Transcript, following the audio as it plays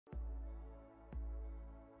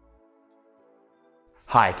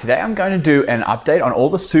Hi, today I'm going to do an update on all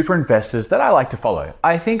the super investors that I like to follow.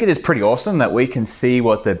 I think it is pretty awesome that we can see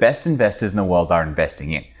what the best investors in the world are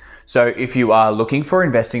investing in. So if you are looking for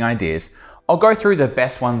investing ideas, I'll go through the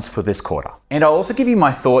best ones for this quarter. And I'll also give you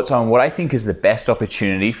my thoughts on what I think is the best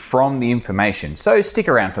opportunity from the information, so stick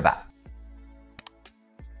around for that.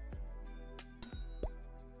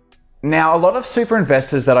 Now, a lot of super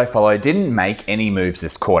investors that I follow didn't make any moves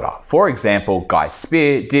this quarter. For example, Guy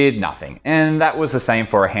Spear did nothing, and that was the same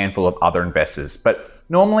for a handful of other investors. But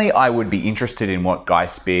normally I would be interested in what Guy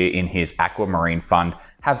Spear in his aquamarine fund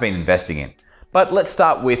have been investing in. But let's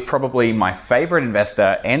start with probably my favorite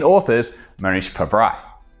investor and authors, Mohnish Pabrai.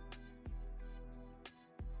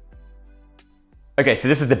 Okay, so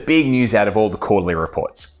this is the big news out of all the quarterly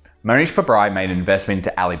reports. Mohnish Pabrai made an investment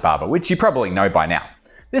into Alibaba, which you probably know by now.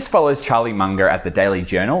 This follows Charlie Munger at the Daily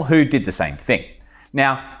Journal, who did the same thing.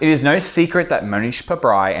 Now, it is no secret that Mohnish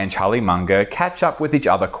Pabrai and Charlie Munger catch up with each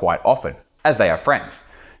other quite often, as they are friends.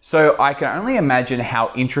 So I can only imagine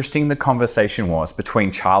how interesting the conversation was between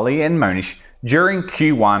Charlie and Mohnish during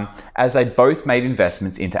Q1 as they both made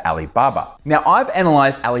investments into Alibaba. Now, I've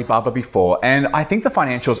analyzed Alibaba before, and I think the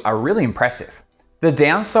financials are really impressive. The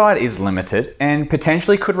downside is limited and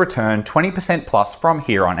potentially could return 20% plus from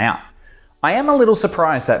here on out. I am a little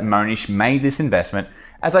surprised that Mohnish made this investment,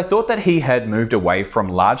 as I thought that he had moved away from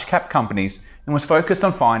large cap companies and was focused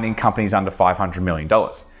on finding companies under $500 million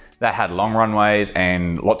that had long runways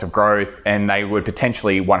and lots of growth, and they were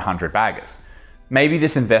potentially 100 baggers. Maybe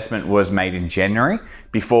this investment was made in January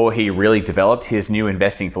before he really developed his new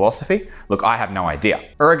investing philosophy. Look, I have no idea.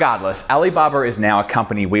 Regardless, Alibaba is now a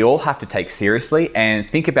company we all have to take seriously and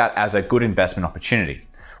think about as a good investment opportunity.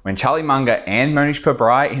 When Charlie Munger and Mohnish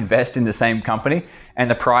Pabrai invest in the same company and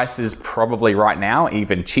the price is probably right now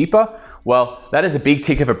even cheaper, well, that is a big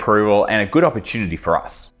tick of approval and a good opportunity for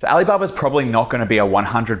us. So Alibaba is probably not going to be a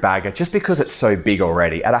 100 bagger just because it's so big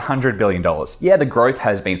already at $100 billion. Yeah, the growth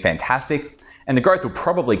has been fantastic and the growth will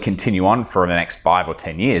probably continue on for the next 5 or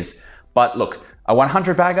 10 years. But look, a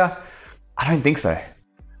 100 bagger? I don't think so.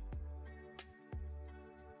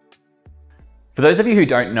 For those of you who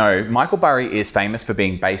don't know, Michael Burry is famous for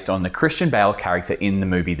being based on the Christian Bale character in the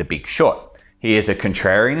movie The Big Short. He is a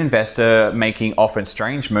contrarian investor making often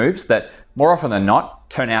strange moves that, more often than not,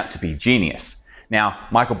 turn out to be genius. Now,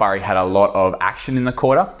 Michael Burry had a lot of action in the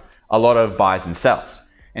quarter, a lot of buys and sells.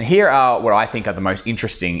 And here are what I think are the most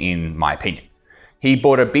interesting in my opinion. He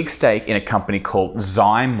bought a big stake in a company called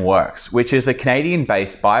Zymeworks, which is a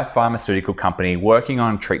Canadian-based biopharmaceutical company working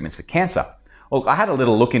on treatments for cancer. Look, I had a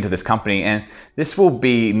little look into this company and this will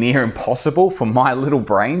be near impossible for my little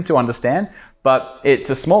brain to understand, but it's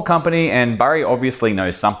a small company and Burry obviously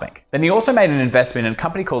knows something. Then he also made an investment in a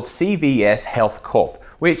company called CVS Health Corp,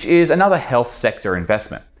 which is another health sector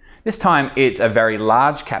investment. This time it's a very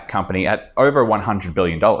large cap company at over $100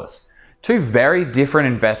 billion. Two very different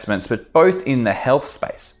investments, but both in the health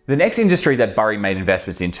space. The next industry that Burry made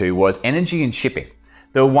investments into was energy and shipping.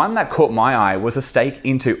 The one that caught my eye was a stake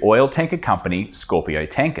into oil tanker company Scorpio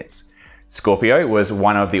Tankers. Scorpio was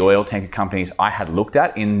one of the oil tanker companies I had looked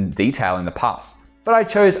at in detail in the past, but I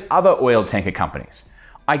chose other oil tanker companies.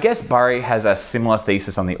 I guess Burry has a similar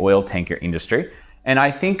thesis on the oil tanker industry, and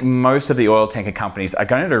I think most of the oil tanker companies are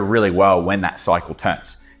going to do really well when that cycle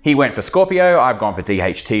turns. He went for Scorpio, I've gone for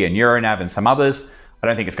DHT and Euronav and some others. I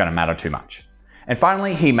don't think it's going to matter too much. And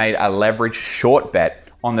finally, he made a leveraged short bet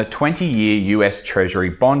on the 20-year US Treasury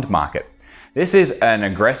bond market. This is an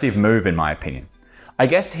aggressive move in my opinion. I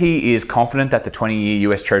guess he is confident that the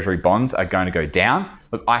 20-year US Treasury bonds are going to go down.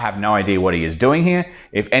 Look, I have no idea what he is doing here.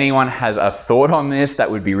 If anyone has a thought on this, that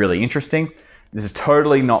would be really interesting. This is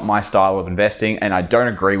totally not my style of investing and I don't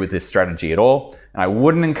agree with this strategy at all. And I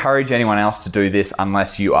wouldn't encourage anyone else to do this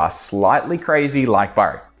unless you are slightly crazy like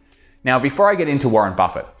Burry. Now, before I get into Warren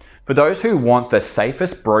Buffett, for those who want the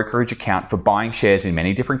safest brokerage account for buying shares in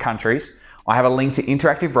many different countries, I have a link to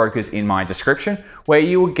Interactive Brokers in my description where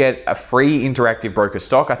you will get a free Interactive Broker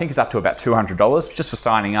stock. I think it's up to about $200 just for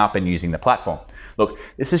signing up and using the platform. Look,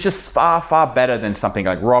 this is just far, far better than something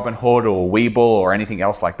like Robinhood or Webull or anything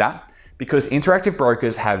else like that because Interactive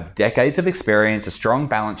Brokers have decades of experience, a strong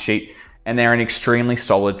balance sheet, and they're an extremely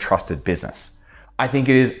solid, trusted business. I think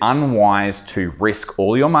it is unwise to risk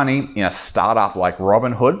all your money in a startup like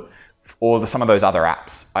Robinhood or some of those other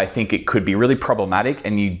apps. I think it could be really problematic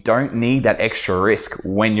and you don't need that extra risk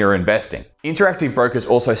when you're investing. Interactive Brokers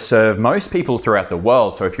also serve most people throughout the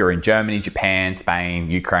world. So if you're in Germany, Japan,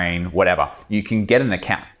 Spain, Ukraine, whatever, you can get an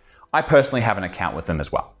account. I personally have an account with them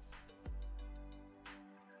as well.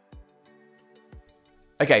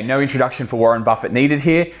 Okay, no introduction for Warren Buffett needed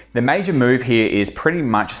here. The major move here is pretty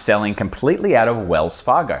much selling completely out of Wells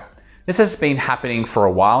Fargo. This has been happening for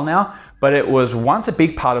a while now, but it was once a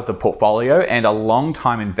big part of the portfolio and a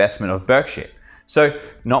long-time investment of Berkshire. So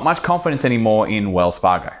not much confidence anymore in Wells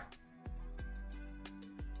Fargo.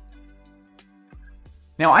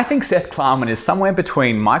 Now, I think Seth Klarman is somewhere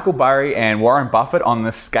between Michael Burry and Warren Buffett on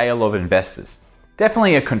the scale of investors.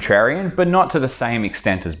 Definitely a contrarian, but not to the same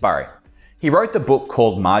extent as Burry. He wrote the book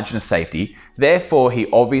called Margin of Safety, therefore he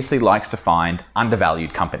obviously likes to find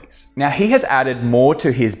undervalued companies. Now, he has added more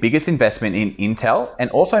to his biggest investment in Intel and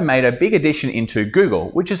also made a big addition into Google,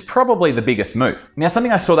 which is probably the biggest move. Now,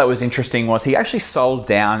 something I saw that was interesting was he actually sold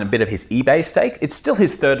down a bit of his eBay stake. It's still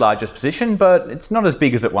his third largest position, but it's not as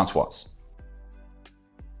big as it once was.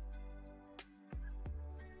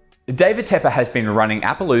 David Tepper has been running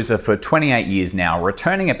Appaloosa for 28 years now,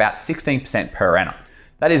 returning about 16% per annum.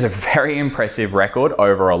 That is a very impressive record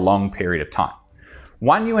over a long period of time.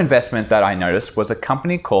 One new investment that I noticed was a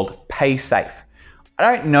company called PaySafe.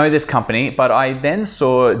 I don't know this company, but I then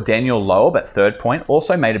saw Daniel Loeb at Third Point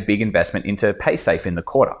also made a big investment into PaySafe in the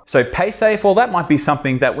quarter. So PaySafe, well, that might be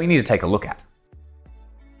something that we need to take a look at.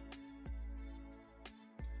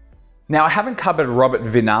 Now, I haven't covered Robert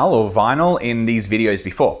Vinall or Vinall in these videos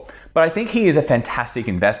before, but I think he is a fantastic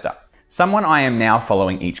investor, someone I am now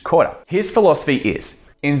following each quarter. His philosophy is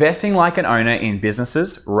investing like an owner in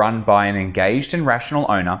businesses run by an engaged and rational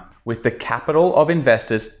owner with the capital of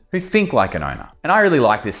investors who think like an owner. And I really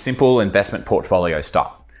like this simple investment portfolio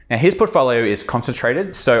style. Now, his portfolio is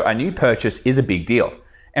concentrated, so a new purchase is a big deal.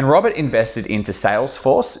 And Robert invested into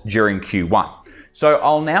Salesforce during Q1. So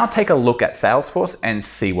I'll now take a look at Salesforce and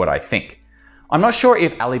see what I think. I'm not sure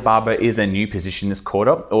if Alibaba is a new position this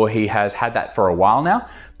quarter or he has had that for a while now,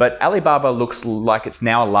 but Alibaba looks like it's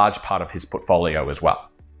now a large part of his portfolio as well.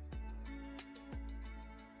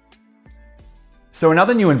 So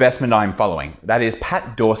another new investment I'm following, that is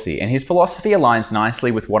Pat Dorsey, and his philosophy aligns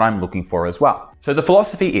nicely with what I'm looking for as well. So the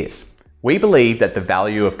philosophy is, we believe that the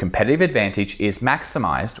value of competitive advantage is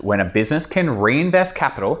maximized when a business can reinvest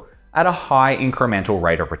capital at a high incremental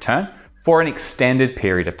rate of return for an extended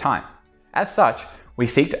period of time. As such, we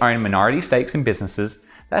seek to own minority stakes in businesses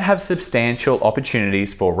that have substantial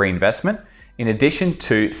opportunities for reinvestment in addition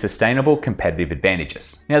to sustainable competitive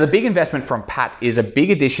advantages. Now, the big investment from Pat is a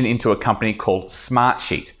big addition into a company called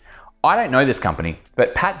Smartsheet. I don't know this company,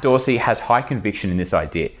 but Pat Dorsey has high conviction in this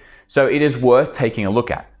idea, so it is worth taking a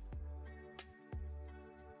look at.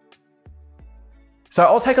 So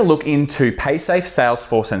I'll take a look into PaySafe,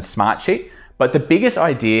 Salesforce, and Smartsheet, but the biggest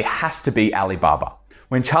idea has to be Alibaba.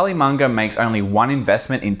 When Charlie Munger makes only one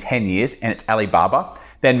investment in 10 years and it's Alibaba,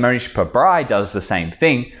 then Mohnish Pabrai does the same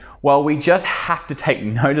thing, well, we just have to take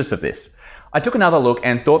notice of this. I took another look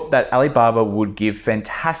and thought that Alibaba would give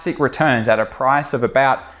fantastic returns at a price of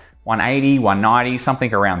about $180, $190,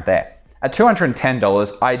 something around there. At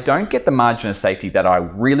 $210, I don't get the margin of safety that I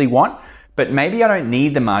really want, but maybe I don't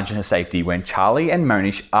need the margin of safety when Charlie and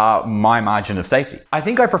Mohnish are my margin of safety. I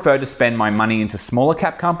think I prefer to spend my money into smaller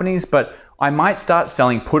cap companies, but I might start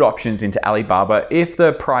selling put options into Alibaba if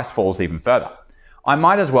the price falls even further. I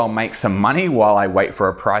might as well make some money while I wait for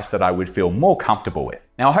a price that I would feel more comfortable with.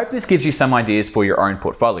 Now, I hope this gives you some ideas for your own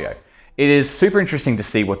portfolio. It is super interesting to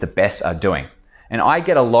see what the best are doing. And I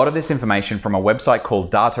get a lot of this information from a website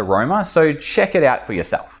called Data Roma, so check it out for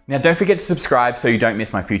yourself. Now, don't forget to subscribe so you don't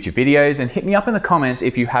miss my future videos, and hit me up in the comments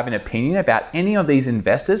if you have an opinion about any of these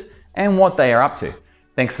investors and what they are up to.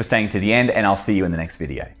 Thanks for staying to the end, and I'll see you in the next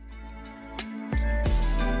video.